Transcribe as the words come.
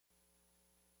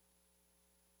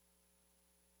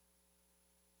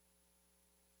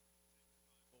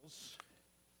Bibles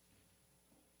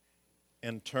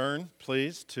and turn,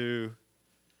 please, to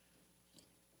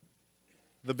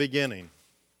the beginning.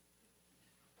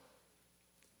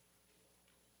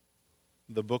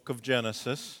 The book of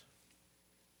Genesis.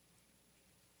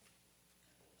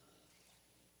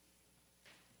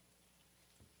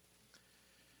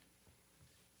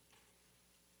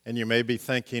 And you may be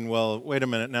thinking, well, wait a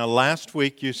minute. Now, last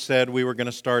week you said we were going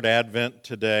to start Advent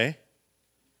today.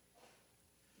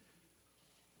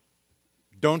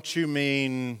 Don't you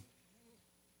mean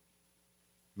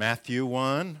Matthew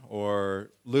 1 or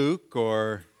Luke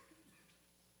or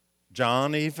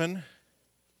John even?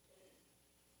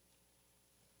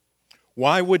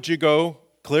 Why would you go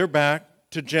clear back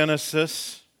to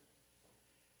Genesis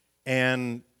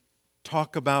and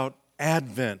talk about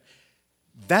Advent?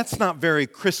 That's not very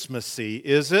Christmassy,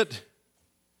 is it?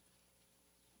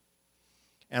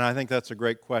 And I think that's a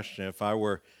great question. If I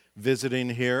were visiting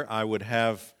here, I would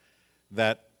have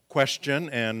that question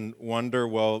and wonder,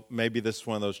 well, maybe this is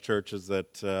one of those churches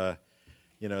that,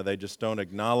 they just don't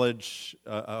acknowledge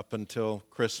up until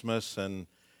Christmas and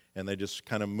they just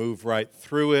kind of move right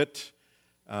through it.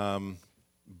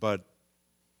 But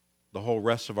the whole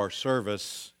rest of our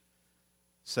service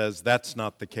says that's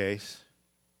not the case.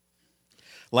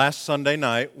 Last Sunday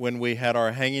night, when we had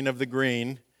our hanging of the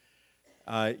green,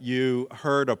 you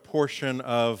heard a portion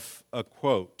of a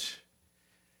quote.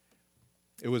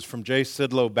 It was from J.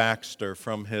 Sidlow Baxter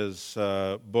from his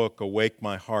book, Awake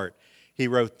My Heart. He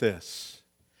wrote this: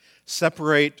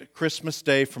 "Separate Christmas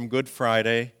Day from Good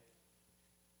Friday,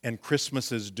 and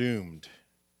Christmas is doomed.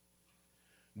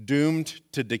 Doomed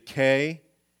to decay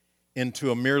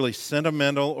into a merely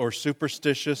sentimental or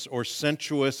superstitious or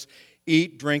sensuous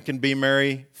eat, drink, and be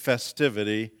merry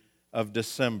festivity of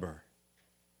December.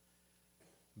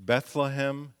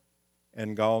 Bethlehem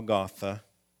and Golgotha,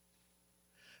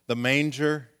 the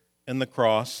manger and the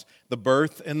cross, the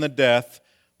birth and the death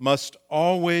must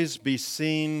always be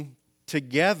seen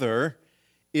together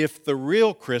if the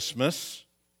real Christmas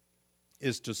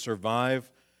is to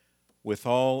survive with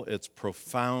all its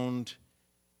profound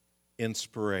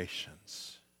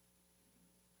inspirations."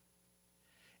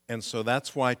 And so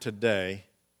that's why today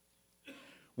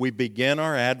we begin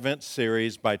our Advent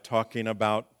series by talking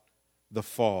about the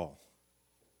fall.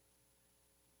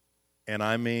 And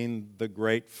I mean the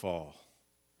great fall,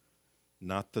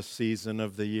 not the season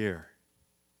of the year.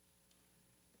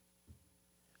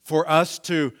 For us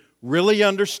to really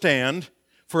understand,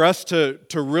 for us to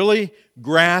really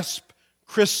grasp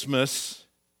Christmas,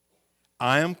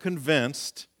 I am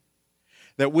convinced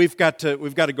that we've got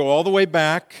to go all the way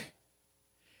back,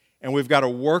 and we've got to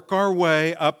work our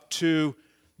way up to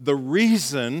the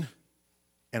reason,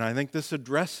 and I think this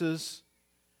addresses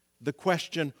the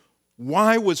question,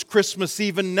 why was Christmas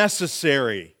even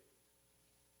necessary?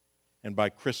 And by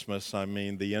Christmas, I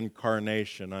mean the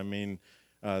incarnation. I mean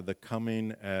the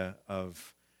coming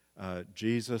of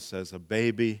Jesus as a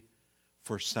baby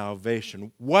for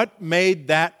salvation. What made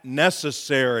that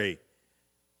necessary?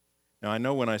 Now, I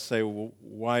know when I say, well,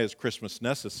 why is Christmas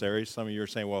necessary? Some of you are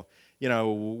saying, well,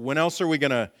 when else are we going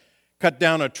to cut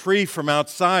down a tree from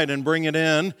outside and bring it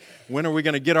in? When are we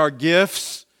going to get our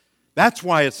gifts? That's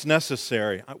why it's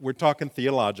necessary. We're talking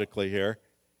theologically here.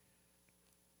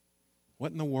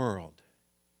 What in the world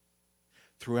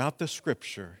throughout the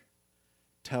Scripture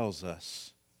tells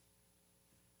us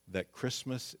that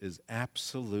Christmas is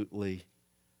absolutely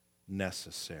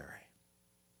necessary?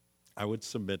 I would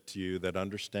submit to you that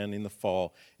understanding the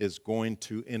fall is going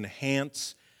to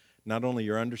enhance not only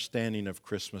your understanding of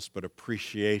Christmas, but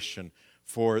appreciation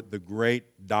for the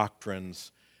great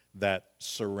doctrines that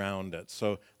surround it.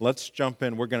 So let's jump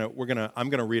in. I'm going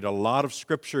to read a lot of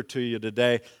Scripture to you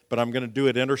today, but I'm going to do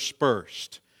it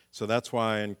interspersed. So that's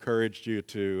why I encouraged you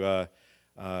to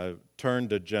turn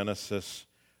to Genesis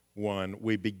 1.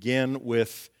 We begin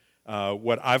with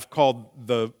what I've called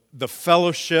the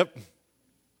fellowship.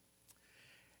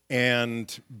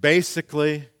 And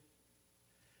basically,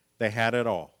 they had it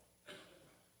all.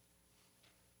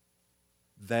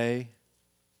 They,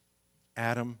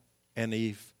 Adam and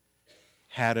Eve,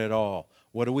 had it all.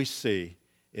 What do we see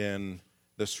in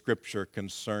the Scripture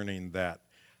concerning that?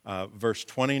 Verse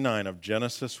 29 of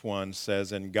Genesis 1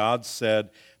 says, "And God said,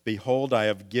 Behold, I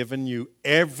have given you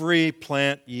every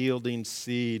plant yielding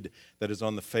seed that is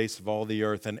on the face of all the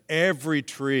earth, and every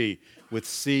tree with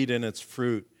seed in its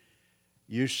fruit.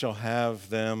 You shall have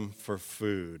them for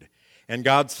food. And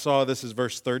God saw," this is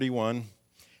verse 31,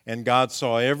 "and God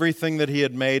saw everything that He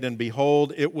had made, and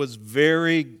behold, it was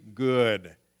very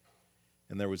good.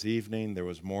 And there was evening, there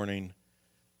was morning,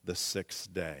 the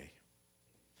sixth day."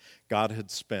 God had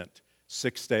spent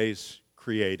 6 days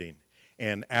creating.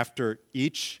 And after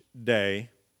each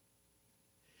day,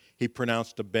 he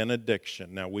pronounced a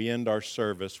benediction. Now, we end our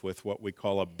service with what we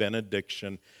call a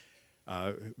benediction.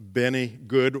 Benny,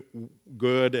 good,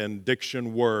 and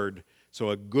diction, word. So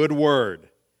a good word.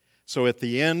 So at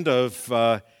the end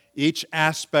of each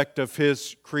aspect of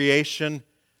his creation,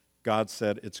 God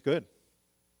said, it's good.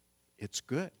 It's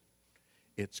good.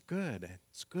 It's good.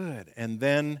 It's good. And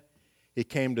then he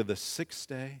came to the sixth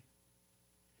day,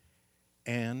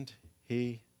 and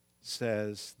he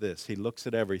says this. He looks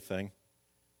at everything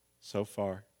so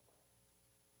far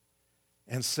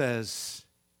and says,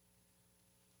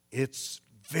 it's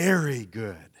very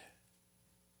good.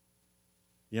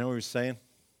 You know what he's saying?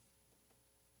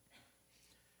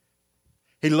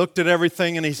 He looked at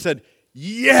everything and he said,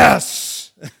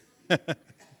 yes! I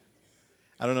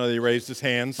don't know that he raised his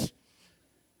hands,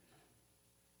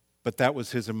 but that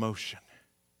was his emotion.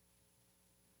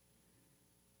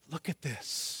 Look at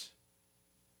this.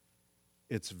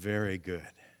 It's very good.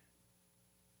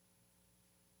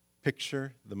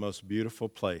 Picture the most beautiful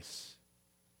place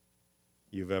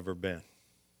you've ever been.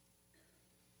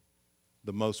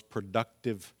 The most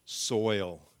productive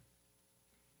soil.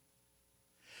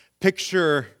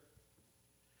 Picture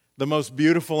the most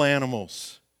beautiful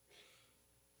animals.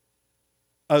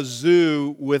 A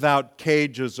zoo without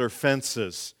cages or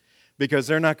fences, because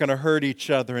they're not going to hurt each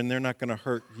other and they're not going to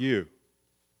hurt you.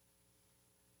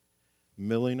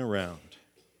 Milling around,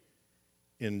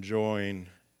 enjoying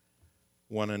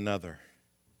one another.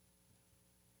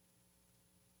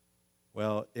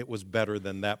 Well, it was better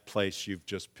than that place you've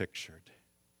just pictured.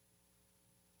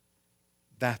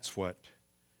 That's what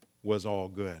was all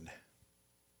good.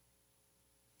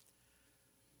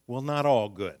 Well, not all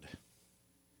good.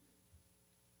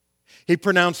 He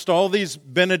pronounced all these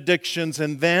benedictions,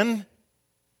 and then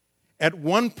at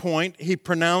one point he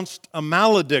pronounced a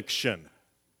malediction,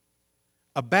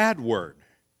 a bad word.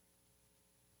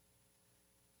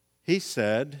 He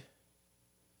said,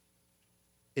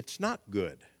 it's not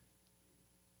good,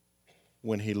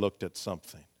 when he looked at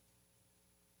something.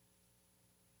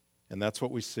 And that's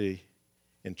what we see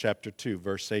in chapter 2,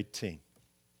 verse 18.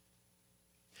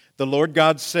 The Lord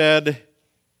God said,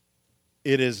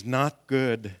 it is not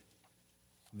good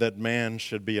that man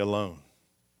should be alone.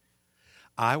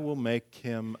 I will make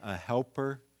him a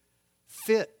helper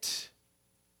fit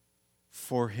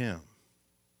for him.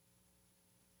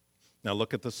 Now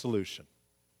look at the solution.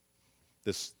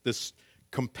 This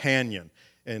companion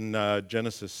in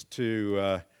Genesis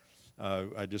 2,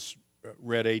 I just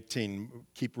read 18.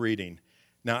 Keep reading.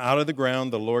 Now out of the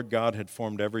ground the Lord God had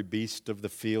formed every beast of the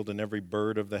field and every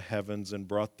bird of the heavens and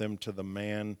brought them to the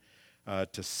man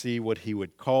to see what he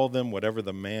would call them. Whatever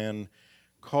the man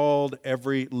called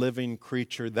every living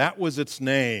creature, that was its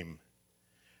name.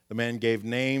 The man gave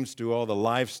names to all the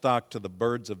livestock, to the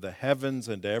birds of the heavens,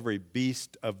 and to every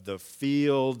beast of the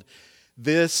field.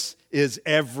 This is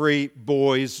every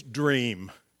boy's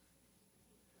dream.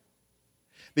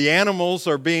 The animals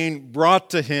are being brought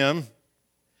to him.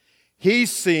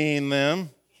 He's seeing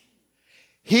them.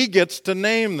 He gets to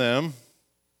name them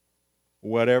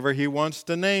whatever he wants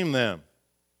to name them.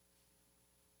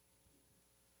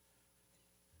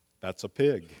 That's a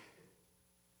pig.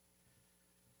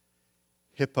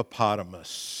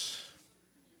 Hippopotamus.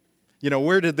 You know,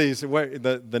 where did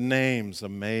the names,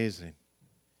 amazing.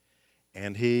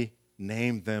 And he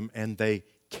named them, and they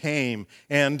came,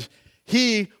 and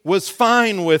he was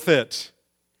fine with it.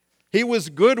 He was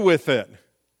good with it.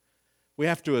 We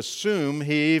have to assume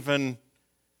he even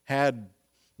had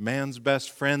man's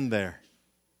best friend there.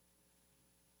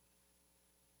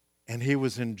 And he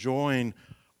was enjoying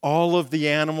all of the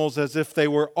animals as if they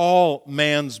were all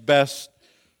man's best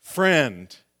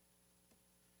friend.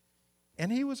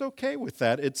 And he was okay with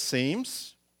that, it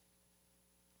seems.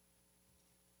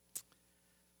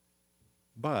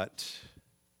 But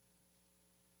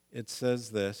it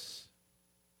says this,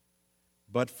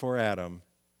 but for Adam,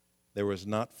 there was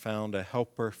not found a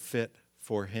helper fit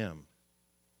for him.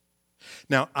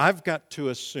 Now, I've got to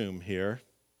assume here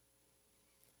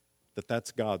that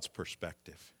that's God's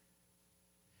perspective.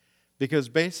 Because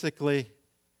basically,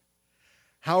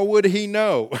 how would he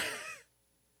know?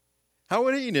 How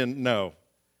would he know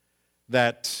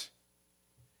that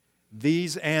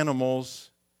these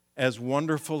animals, as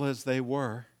wonderful as they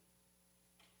were,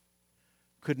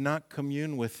 could not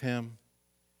commune with him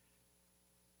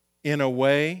in a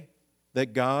way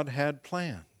that God had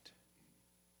planned?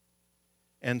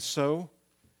 And so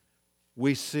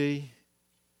we see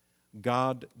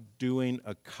God doing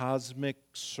a cosmic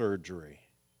surgery.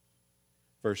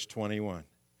 Verse 21.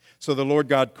 So the Lord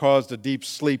God caused a deep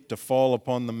sleep to fall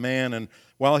upon the man, and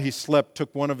while he slept,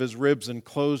 took one of his ribs and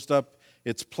closed up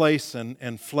its place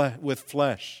with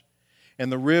flesh.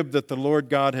 And the rib that the Lord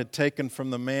God had taken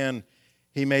from the man,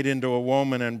 he made into a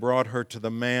woman and brought her to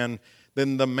the man.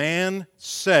 Then the man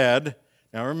said,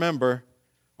 now remember,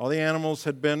 all the animals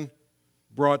had been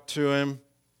brought to him.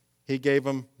 He gave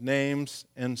them names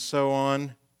and so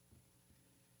on.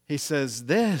 He says,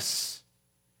 this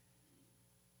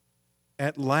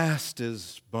at last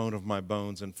is bone of my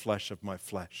bones and flesh of my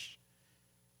flesh.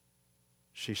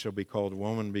 She shall be called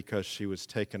woman because she was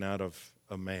taken out of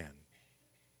a man.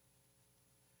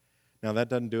 Now that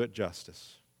doesn't do it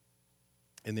justice.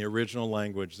 In the original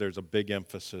language, there's a big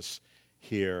emphasis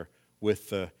here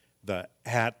with the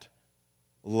at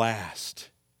last.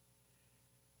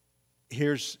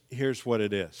 Here's what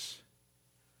it is.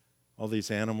 All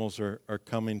these animals are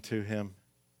coming to him.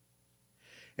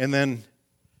 And then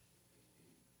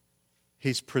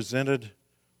he's presented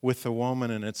with the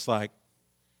woman, and it's like,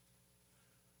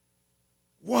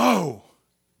 whoa!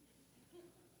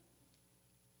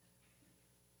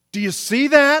 Do you see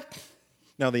that?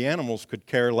 Now, the animals could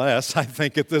care less, I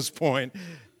think, at this point.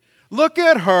 Look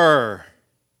at her.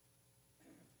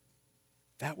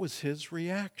 That was his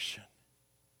reaction.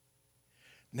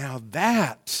 Now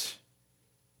that's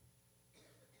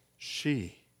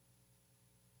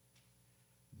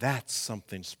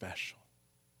something special.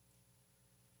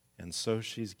 And so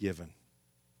she's given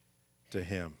to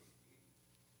him.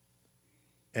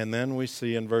 And then we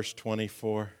see in verse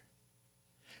 24,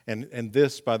 and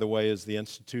this, by the way, is the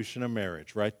institution of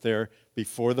marriage. Right there,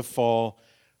 before the fall,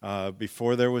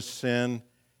 before there was sin,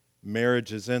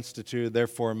 marriage is instituted.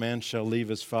 Therefore, a man shall leave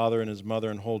his father and his mother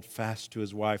and hold fast to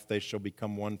his wife. They shall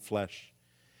become one flesh.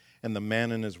 And the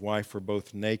man and his wife were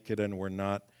both naked and were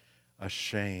not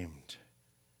ashamed.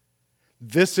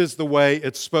 This is the way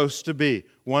it's supposed to be.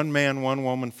 One man, one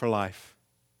woman for life.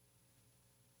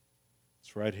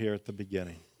 It's right here at the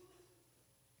beginning.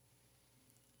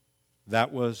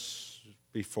 That was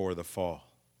before the fall.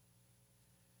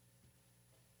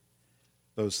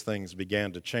 Those things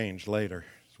began to change later,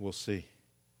 as we'll see.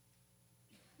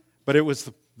 But it was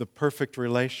the perfect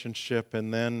relationship,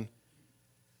 and then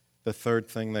the third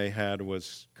thing they had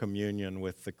was communion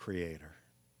with the Creator.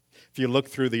 If you look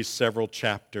through these several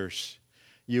chapters,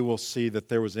 you will see that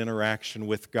there was interaction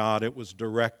with God. It was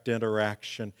direct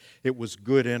interaction. It was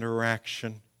good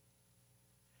interaction.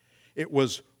 It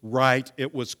was right.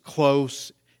 It was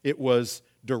close. It was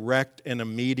direct and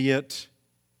immediate.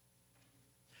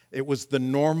 It was the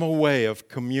normal way of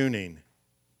communing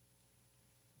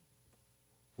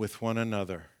with one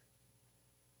another,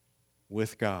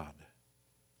 with God,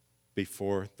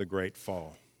 before the great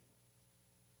fall.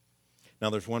 Now,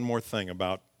 there's one more thing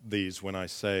about these when I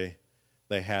say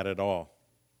they had it all.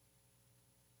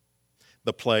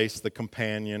 The place, the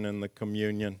companion, and the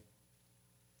communion.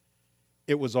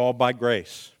 It was all by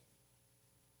grace.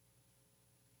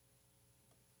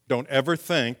 Don't ever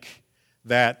think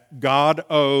that God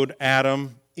owed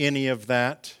Adam any of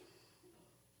that,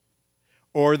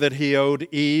 or that he owed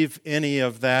Eve any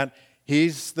of that.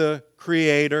 He's the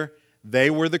creator. They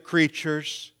were the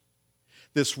creatures.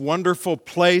 This wonderful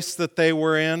place that they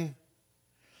were in,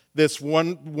 this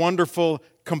wonderful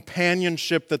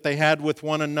companionship that they had with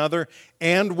one another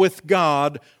and with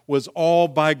God was all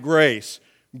by grace.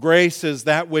 Grace is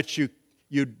that which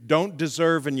you don't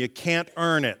deserve and you can't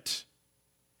earn it.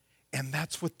 And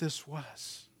that's what this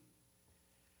was.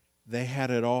 They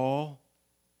had it all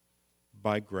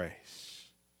by grace.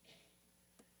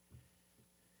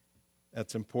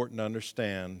 That's important to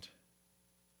understand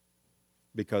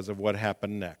because of what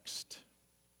happened next.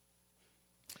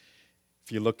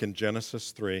 If you look in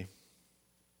Genesis 3,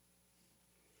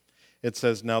 it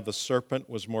says, "Now the serpent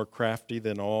was more crafty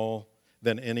than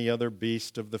any other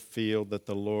beast of the field that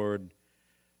the Lord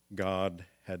God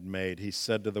had made. He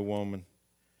said to the woman,"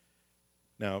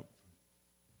 now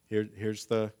here's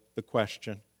the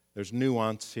question. There's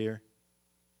nuance here.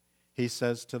 He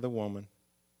says to the woman,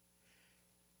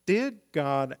 "Did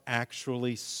God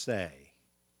actually say,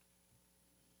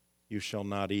 'You shall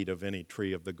not eat of any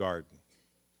tree of the garden'?"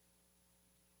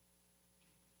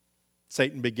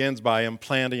 Satan begins by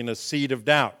implanting a seed of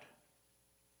doubt.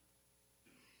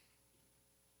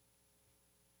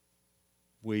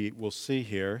 We will see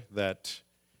here that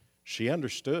she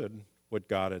understood what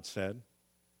God had said.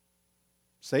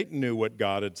 Satan knew what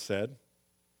God had said.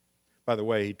 By the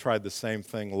way, he tried the same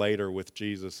thing later with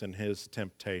Jesus in his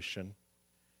temptation.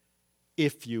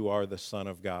 "If you are the Son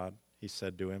of God," he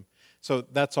said to him. So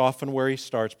that's often where he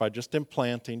starts, by just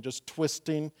implanting, just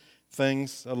twisting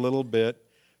things a little bit.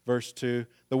 verse 2.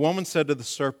 The woman said to the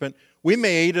serpent, "We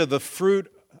may eat of the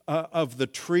fruit of the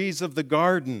trees of the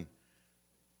garden."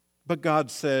 But God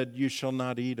said, "You shall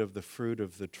not eat of the fruit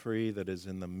of the tree that is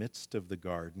in the midst of the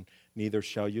garden, neither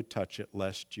shall you touch it,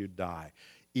 lest you die."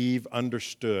 Eve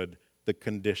understood the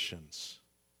conditions.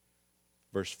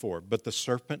 Verse 4, "But the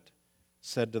serpent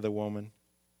said to the woman,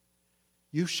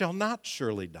 'You shall not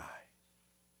surely die.'"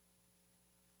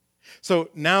 So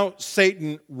now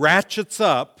Satan ratchets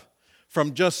up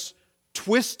from just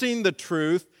twisting the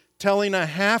truth, telling a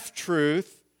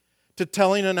half-truth, to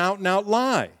telling an out-and-out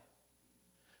lie,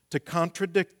 to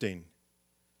contradicting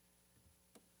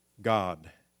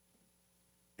God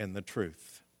and the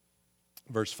truth.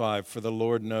 Verse 5, "For the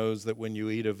Lord knows that when you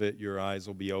eat of it, your eyes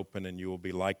will be open and you will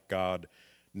be like God,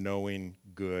 knowing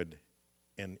good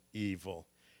and evil."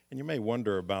 And you may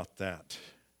wonder about that.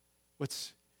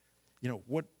 What's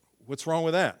wrong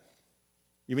with that?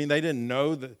 You mean they didn't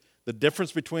know the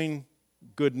difference between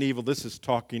good and evil? This is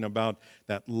talking about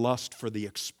that lust for the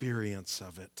experience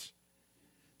of it,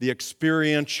 the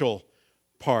experiential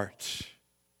part.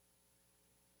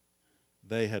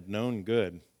 They had known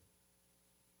good.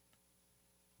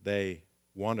 They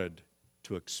wanted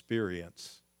to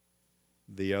experience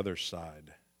the other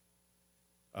side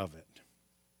of it.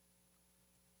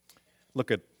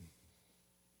 Look at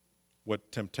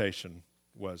what temptation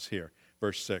was here.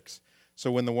 Verse 6.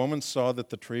 "So when the woman saw that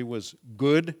the tree was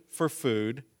good for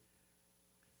food,"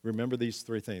 remember these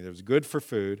three things. It was good for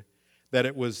food, that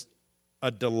it was a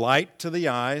delight to the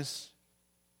eyes,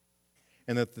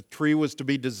 and that the tree was to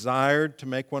be desired to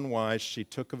make one wise, she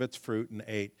took of its fruit and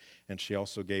ate, and she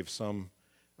also gave some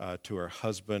to her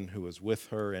husband who was with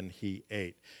her, and he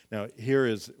ate. Now, here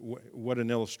is what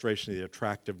an illustration of the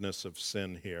attractiveness of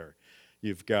sin here.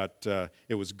 You've got,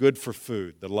 it was good for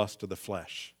food, the lust of the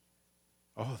flesh.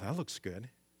 Oh, that looks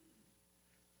good.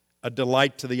 A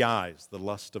delight to the eyes, the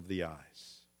lust of the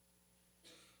eyes.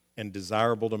 And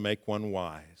desirable to make one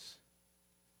wise,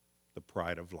 the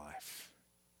pride of life.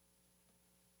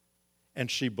 And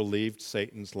she believed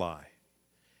Satan's lie.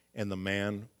 And the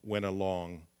man went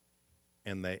along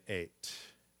and they ate.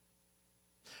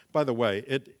 By the way,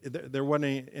 there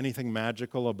wasn't anything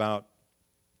magical about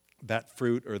that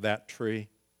fruit or that tree.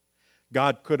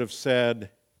 God could have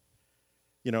said,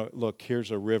 look,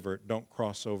 here's a river. Don't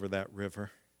cross over that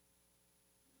river.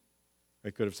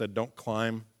 He could have said, don't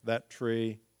climb that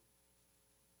tree.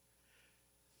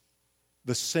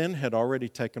 The sin had already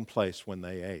taken place when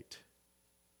they ate,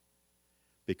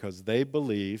 because they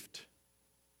believed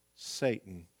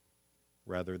Satan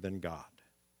rather than God.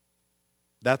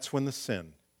 That's when the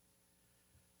sin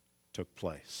took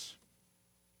place.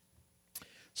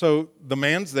 So the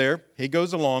man's there. He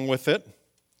goes along with it,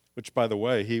 which, by the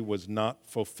way, he was not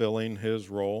fulfilling his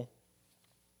role.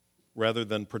 Rather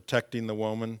than protecting the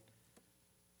woman,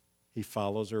 he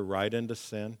follows her right into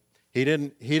sin. He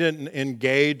didn't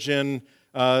engage in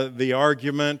the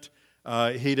argument.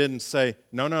 He didn't say,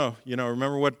 no,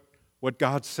 remember what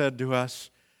God said to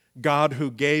us? God who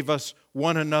gave us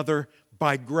one another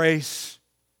by grace,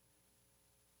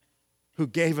 who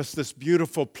gave us this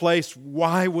beautiful place.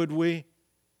 Why would we?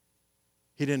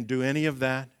 He didn't do any of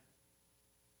that.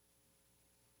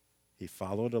 He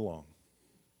followed along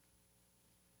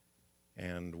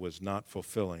and was not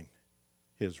fulfilling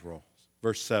his roles.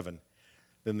 Verse 7,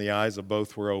 "Then the eyes of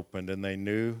both were opened, and they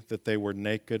knew that they were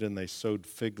naked, and they sewed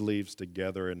fig leaves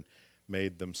together and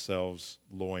made themselves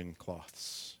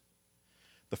loincloths."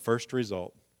 The first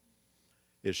result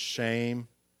is shame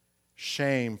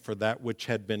for that which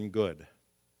had been good.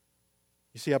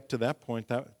 You see, up to that point,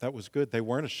 that was good. They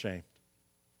weren't ashamed.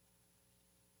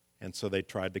 And so they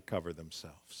tried to cover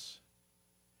themselves.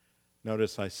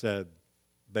 Notice I said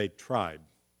they tried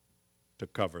to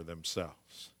cover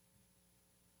themselves.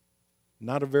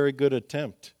 Not a very good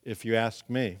attempt, if you ask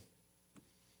me.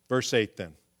 Verse 8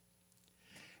 then.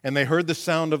 "And they heard the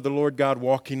sound of the Lord God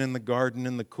walking in the garden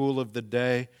in the cool of the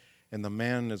day, and the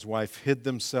man and his wife hid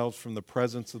themselves from the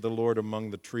presence of the Lord among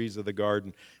the trees of the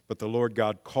garden. But the Lord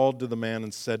God called to the man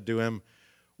and said to him,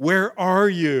 'Where are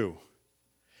you?'"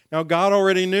 Now, God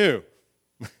already knew.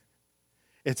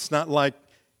 It's not like,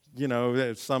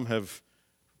 some have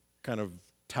kind of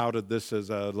touted this as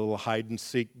a little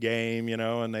hide-and-seek game,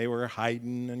 and they were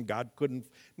hiding and God couldn't.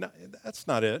 No, that's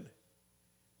not it.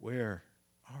 Where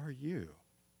are you?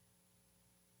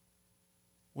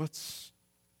 What's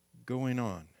going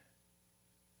on?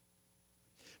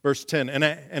 Verse 10,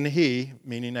 and he,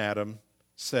 meaning Adam,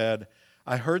 said,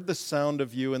 "I heard the sound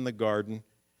of you in the garden,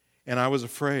 and I was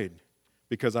afraid,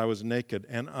 because I was naked,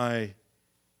 and I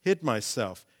hid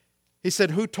myself." He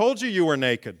said, "Who told you you were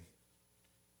naked?"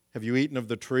 Have you eaten of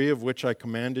the tree of which I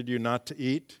commanded you not to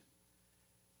eat?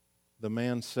 The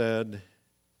man said,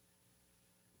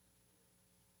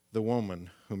 the woman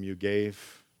whom you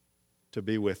gave to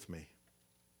be with me,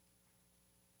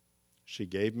 she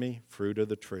gave me fruit of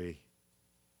the tree,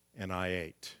 and I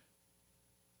ate.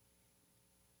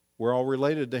 We're all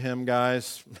related to him,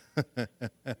 guys.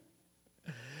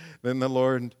 Then the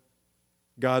Lord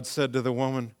God said to the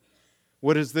woman,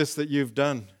 what is this that you've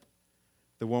done?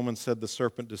 The woman said, the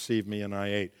serpent deceived me and I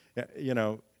ate. You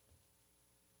know,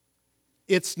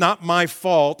 it's not my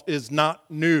fault is not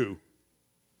new.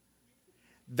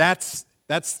 That's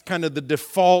kind of the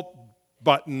default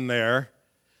button there.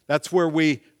 That's where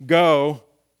we go.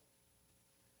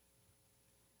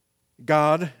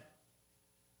 God,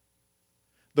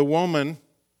 the woman,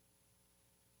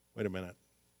 wait a minute,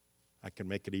 I can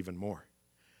make it even more.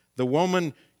 The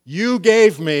woman you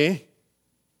gave me,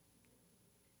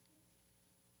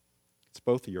 it's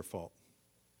both of your fault.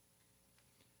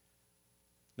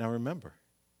 Now remember,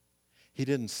 he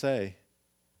didn't say,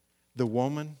 the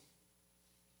woman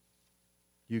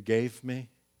you gave me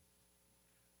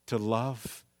to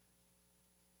love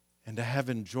and to have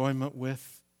enjoyment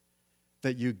with,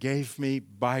 that you gave me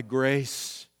by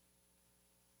grace.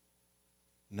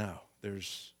 No,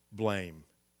 there's blame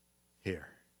here.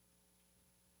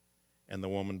 And the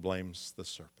woman blames the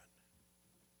serpent.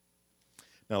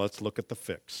 Now let's look at the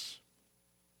fix.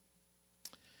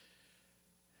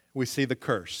 We see the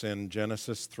curse in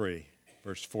Genesis 3,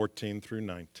 verse 14 through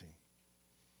 19.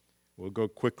 We'll go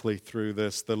quickly through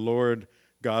this. The Lord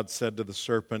God said to the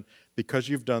serpent, because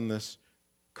you've done this,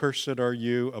 cursed are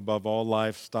you above all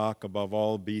livestock, above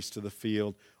all beasts of the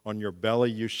field. On your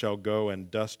belly you shall go, and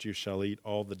dust you shall eat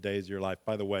all the days of your life.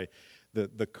 By the way,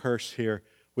 the curse here,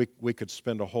 we could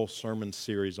spend a whole sermon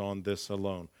series on this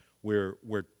alone.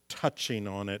 We're touching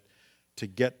on it to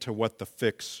get to what the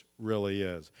fix really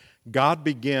is. God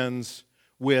begins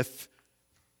with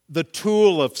the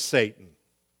tool of Satan.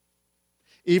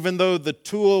 Even though the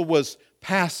tool was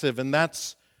passive, and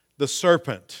that's the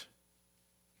serpent.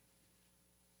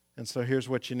 And so here's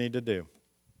what you need to do.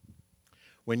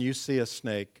 When you see a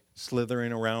snake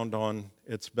slithering around on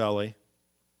its belly,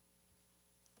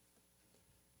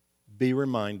 be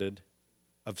reminded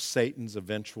of Satan's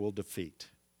eventual defeat.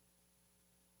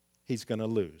 He's going to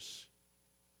lose.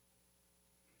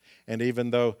 And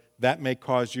even though that may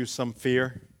cause you some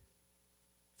fear,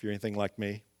 if you're anything like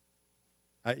me,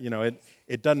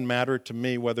 it doesn't matter to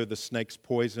me whether the snake's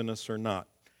poisonous or not.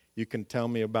 You can tell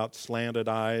me about slanted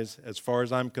eyes. As far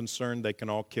as I'm concerned, they can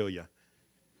all kill you.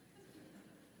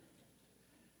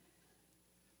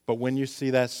 But when you see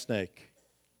that snake,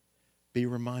 be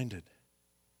reminded.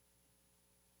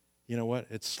 You know what?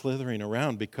 It's slithering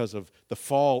around because of the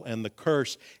fall and the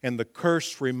curse. And the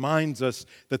curse reminds us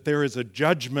that there is a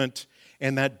judgment,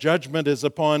 and that judgment is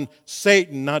upon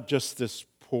Satan, not just this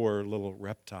poor little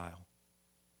reptile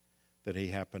that he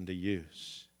happened to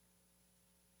use.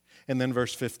 And then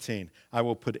verse 15, I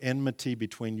will put enmity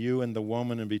between you and the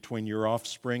woman, and between your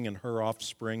offspring and her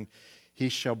offspring. He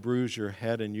shall bruise your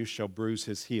head, and you shall bruise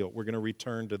his heel. We're going to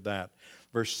return to that.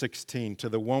 Verse 16, to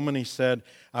the woman he said,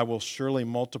 I will surely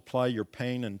multiply your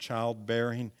pain and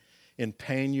childbearing. In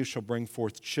pain you shall bring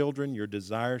forth children. Your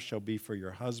desire shall be for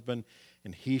your husband,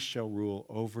 and he shall rule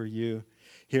over you.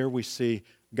 Here we see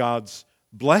God's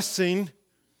blessing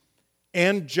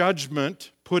and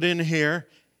judgment put in here.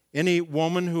 Any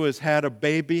woman who has had a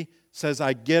baby says,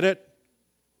 I get it.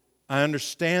 I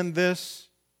understand this.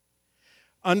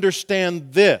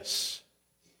 Understand this.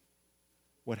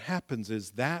 What happens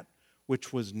is that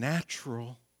which was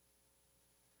natural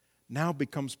now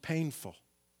becomes painful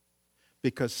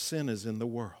because sin is in the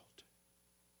world.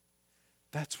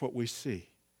 That's what we see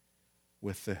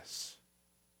with this.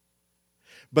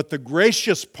 But the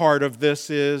gracious part of this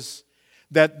is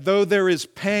that though there is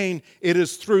pain, it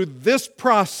is through this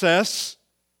process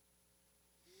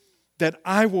that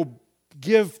I will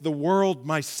give the world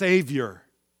my Savior.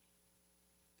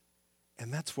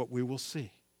 And that's what we will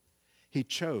see. He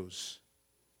chose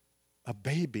a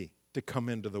baby to come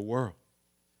into the world,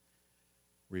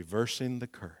 reversing the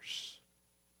curse.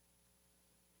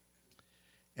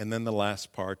 And then the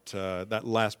last part, that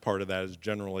last part of that is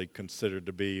generally considered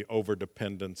to be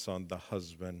overdependence on the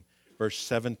husband. Verse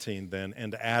 17 then,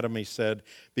 and Adam he said,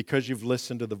 because you've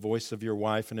listened to the voice of your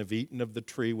wife and have eaten of the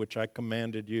tree which I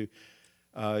commanded you,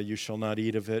 you shall not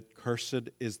eat of it. Cursed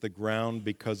is the ground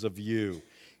because of you.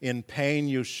 In pain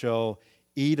you shall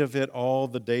eat of it all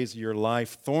the days of your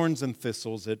life. Thorns and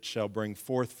thistles it shall bring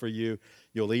forth for you.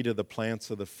 You'll eat of the plants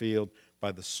of the field.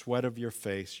 By the sweat of your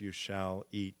face you shall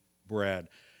eat bread.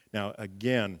 Now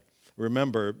again,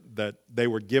 remember that they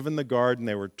were given the garden.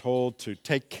 They were told to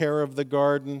take care of the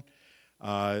garden.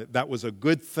 That was a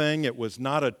good thing. It was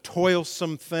not a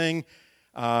toilsome thing.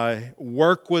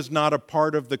 Work was not a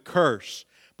part of the curse.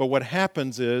 But what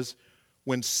happens is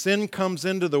when sin comes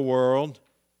into the world,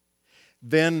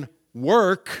 then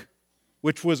work,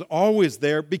 which was always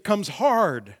there, becomes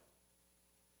hard.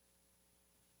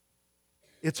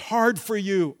 It's hard for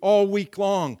you all week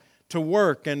long to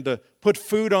work and to put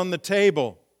food on the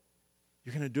table.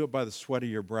 You're going to do it by the sweat of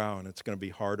your brow, and it's going to be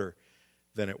harder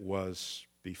than it was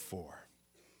before.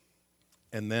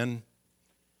 And then,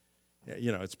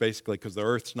 it's basically because the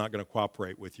earth's not going to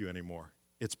cooperate with you anymore.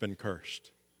 It's been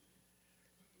cursed.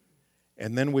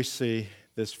 And then we see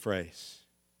this phrase,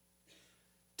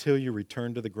 till you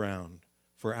return to the ground,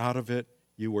 for out of it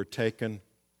you were taken,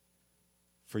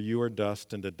 for you are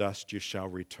dust, and to dust you shall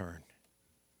return.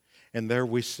 And there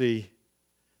we see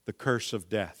the curse of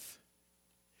death.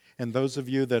 And those of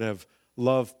you that have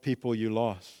loved people you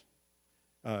lost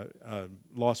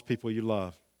people you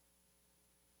love,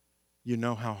 you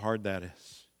know how hard that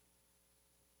is.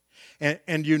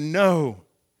 And you know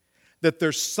that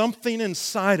there's something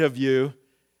inside of you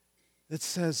that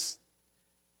says,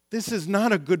 this is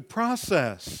not a good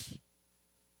process.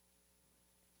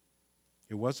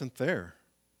 It wasn't there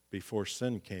before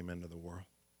sin came into the world.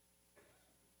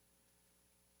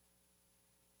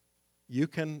 You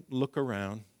can look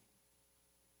around.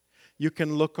 You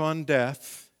can look on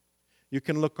death. You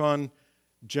can look on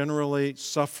generally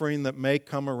suffering that may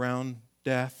come around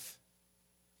death.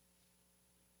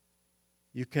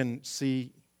 You can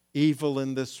see evil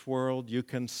in this world. You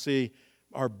can see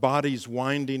our bodies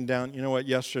winding down. You know what?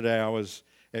 Yesterday I was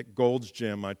at Gold's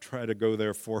Gym. I try to go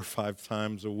there 4 or 5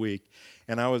 times a week.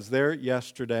 And I was there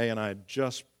yesterday, and I had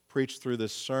just preached through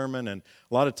this sermon. And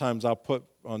a lot of times I'll put,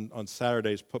 on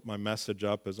Saturdays, put my message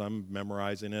up as I'm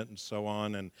memorizing it and so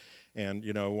on, and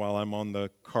while I'm on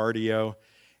the cardio.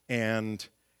 And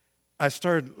I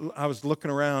was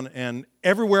looking around, and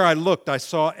everywhere I looked, I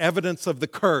saw evidence of the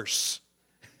curse.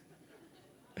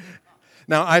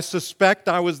 Now, I suspect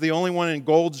I was the only one in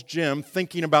Gold's Gym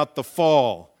thinking about the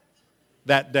fall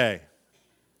that day.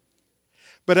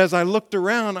 But as I looked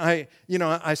around, I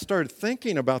started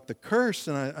thinking about the curse,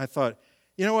 and I thought,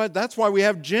 you know what? That's why we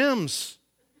have gyms,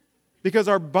 because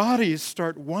our bodies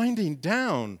start winding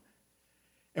down,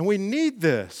 and we need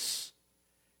this.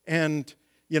 And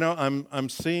I'm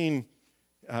seeing,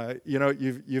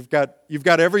 you've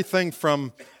got everything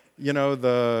from,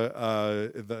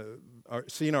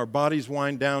 seeing our bodies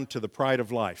wind down to the pride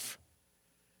of life.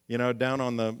 Down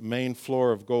on the main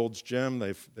floor of Gold's Gym,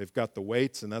 they've got the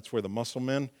weights, and that's where the muscle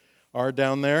men are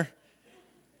down there.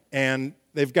 And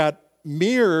they've got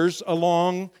mirrors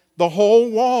along the whole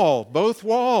wall, both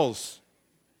walls.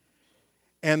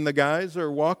 And the guys are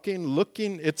walking,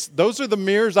 looking. Those are the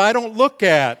mirrors I don't look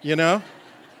at,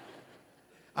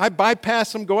 I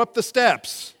bypass them, go up the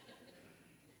steps.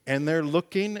 And they're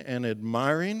looking and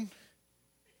admiring.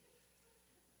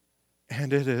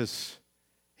 And it's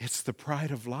the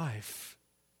pride of life.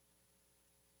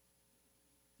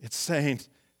 It's saying,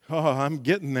 oh, I'm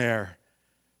getting there.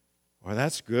 Or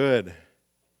that's good.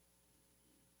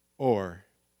 Or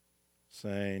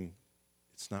saying,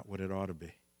 it's not what it ought to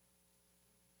be.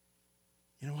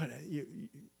 You know what?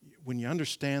 When you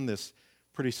understand this,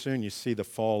 pretty soon you see the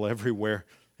fall everywhere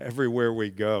we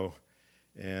go.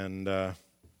 And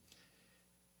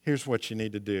here's what you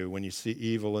need to do when you see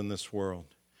evil in this world.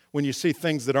 When you see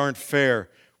things that aren't fair,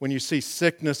 when you see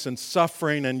sickness and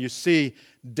suffering and you see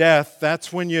death,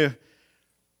 that's when you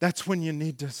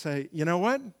need to say, you know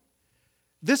what?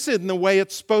 This isn't the way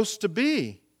it's supposed to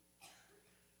be.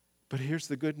 But here's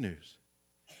the good news.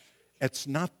 It's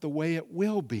not the way it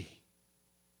will be.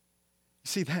 You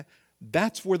see,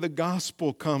 that's where the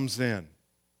gospel comes in.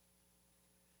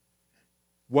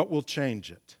 What will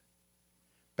change it?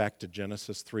 Back to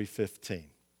Genesis 3:15.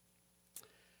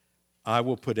 I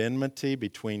will put enmity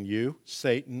between you,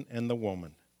 Satan, and the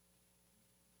woman.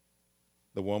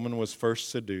 The woman was first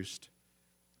seduced.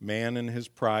 Man in his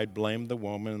pride blamed the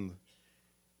woman,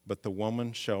 but the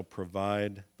woman shall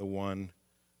provide the one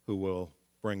who will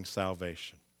bring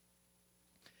salvation.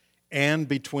 And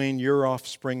between your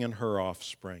offspring and her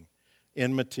offspring,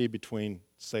 enmity between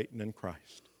Satan and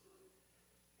Christ.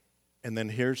 And then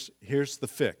here's the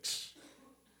fix.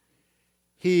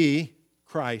 He,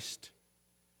 Christ,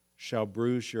 shall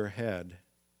bruise your head,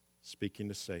 speaking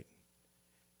to Satan.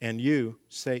 And you,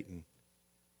 Satan,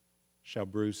 shall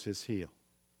bruise his heel.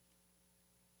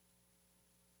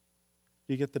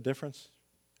 You get the difference?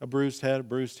 A bruised head, a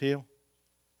bruised heel.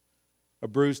 A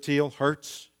bruised heel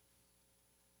hurts.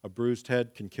 A bruised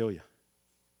head can kill you.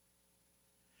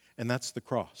 And that's the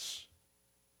cross.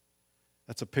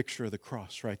 That's a picture of the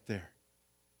cross right there.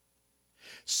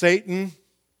 Satan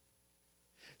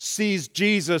sees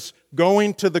Jesus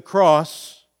going to the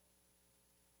cross,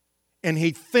 and he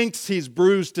thinks he's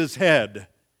bruised his head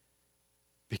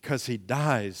because he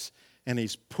dies and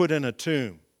he's put in a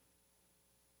tomb.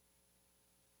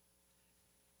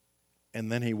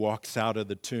 And then he walks out of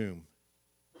the tomb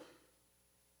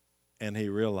and he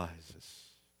realizes,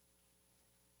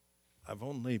 I've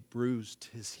only bruised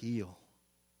his heel.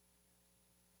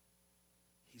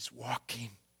 He's walking.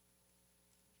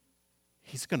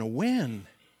 He's going to win.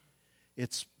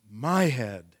 It's my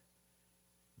head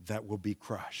that will be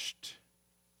crushed.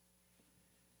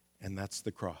 And that's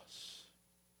the cross.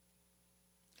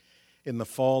 In the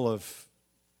fall of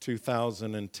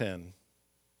 2010,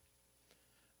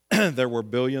 there were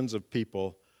billions of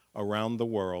people around the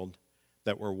world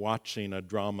that were watching a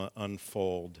drama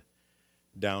unfold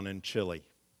down in Chile.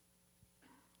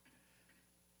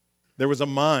 There was a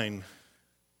mine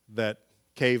that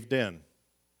caved in.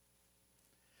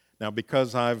 Now,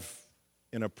 because I've,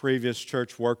 in a previous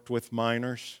church, worked with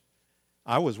miners,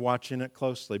 I was watching it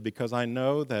closely because I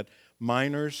know that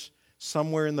miners,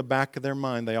 somewhere in the back of their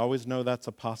mind, they always know that's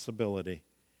a possibility.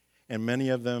 And many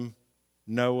of them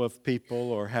know of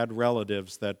people or had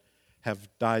relatives that have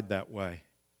died that way.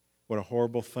 What a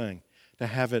horrible thing to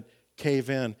have it cave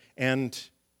in. And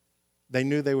they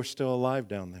knew they were still alive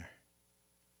down there.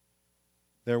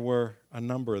 There were a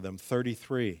number of them,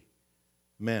 33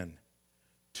 men,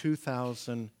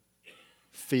 2,000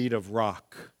 feet of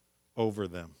rock over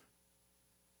them.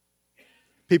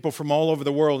 People from all over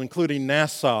the world, including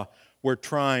NASA, were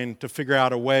trying to figure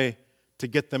out a way to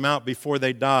get them out before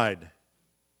they died.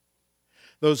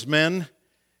 Those men,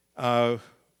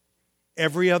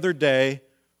 every other day,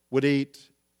 would eat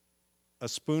a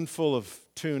spoonful of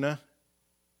tuna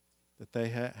that they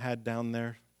had down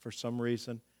there for some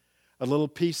reason, a little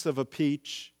piece of a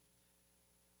peach,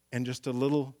 and just a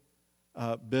little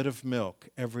bit of milk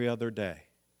every other day.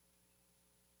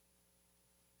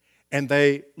 And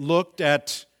they looked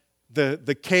at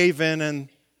the cave-in and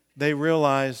they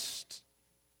realized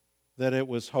that it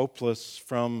was hopeless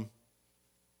from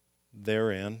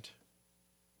their end.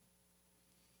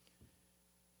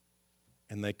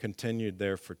 And they continued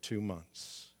there for 2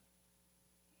 months.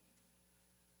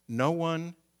 No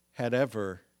one had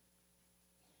ever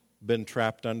been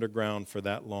trapped underground for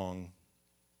that long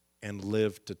and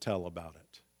lived to tell about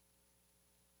it.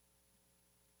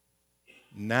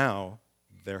 Now,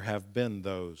 there have been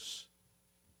those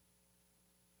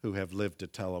who have lived to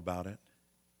tell about it,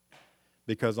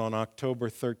 because on October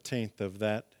 13th of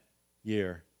that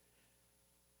year,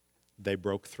 they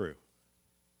broke through.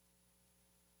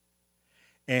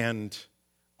 And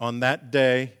on that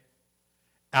day,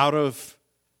 out of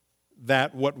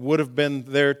that, what would have been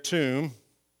their tomb,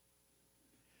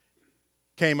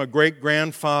 came a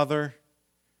great-grandfather,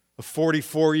 a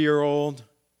 44-year-old,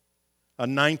 a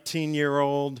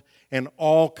 19-year-old, and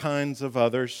all kinds of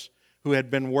others who had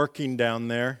been working down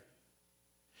there.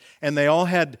 And they all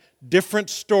had different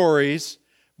stories,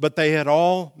 but they had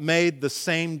all made the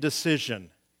same decision.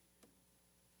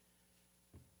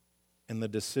 And the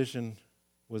decision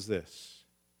was this: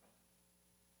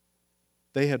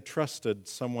 they had trusted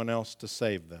someone else to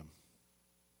save them.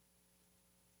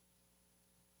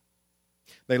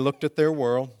 They looked at their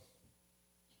world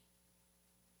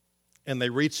and they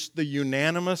reached the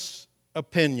unanimous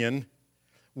opinion,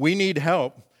 we need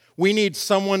help. We need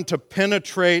someone to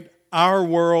penetrate our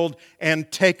world and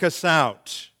take us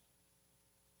out.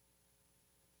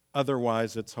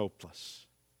 Otherwise, it's hopeless.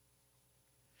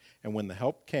 And when the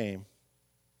help came,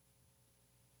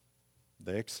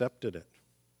 they accepted it.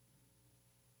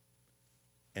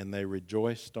 And they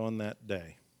rejoiced on that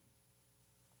day.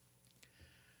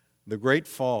 The great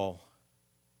fall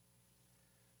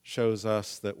shows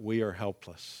us that we are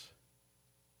helpless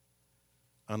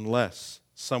unless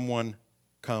someone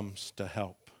comes to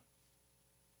help.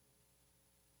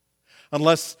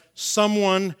 Unless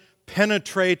someone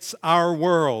penetrates our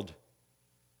world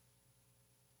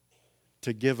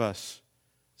to give us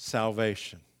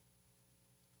salvation.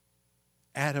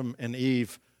 Adam and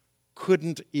Eve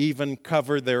couldn't even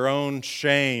cover their own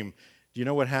shame. Do you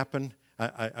know what happened?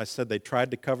 I said they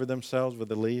tried to cover themselves with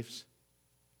the leaves.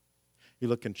 You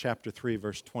look in chapter 3,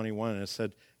 verse 21, and it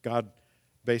said God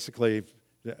basically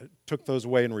took those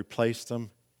away and replaced them.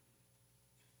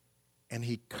 And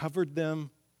He covered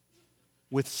them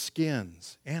with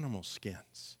skins, animal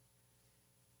skins.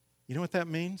 You know what that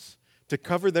means? To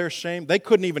cover their shame. They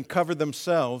couldn't even cover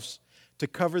themselves. To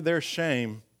cover their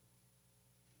shame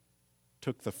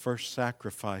took the first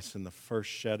sacrifice and the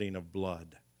first shedding of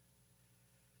blood.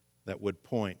 that would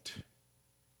point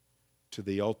to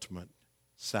the ultimate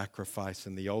sacrifice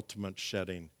and the ultimate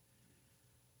shedding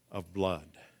of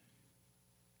blood.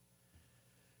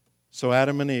 So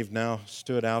Adam and Eve now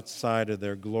stood outside of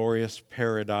their glorious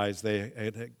paradise they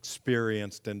had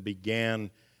experienced and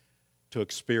began to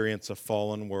experience a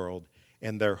fallen world.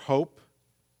 And their hope,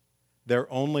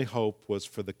 their only hope, was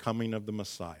for the coming of the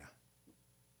Messiah.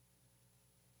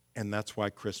 And that's why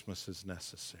Christmas is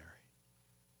necessary.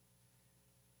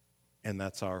 And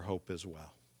that's our hope as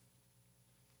well.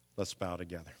 Let's bow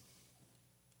together.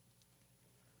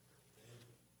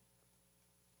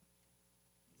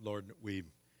 Lord, we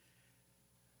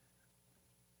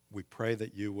pray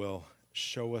that you will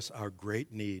show us our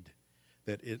great need,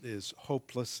 that it is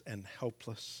hopeless and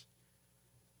helpless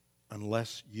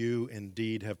unless you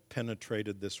indeed have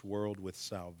penetrated this world with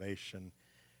salvation.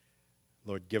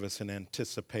 Lord, give us an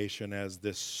anticipation as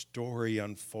this story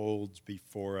unfolds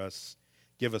before us.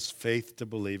 Give us faith to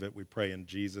believe it, we pray in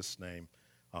Jesus' name.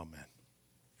 Amen.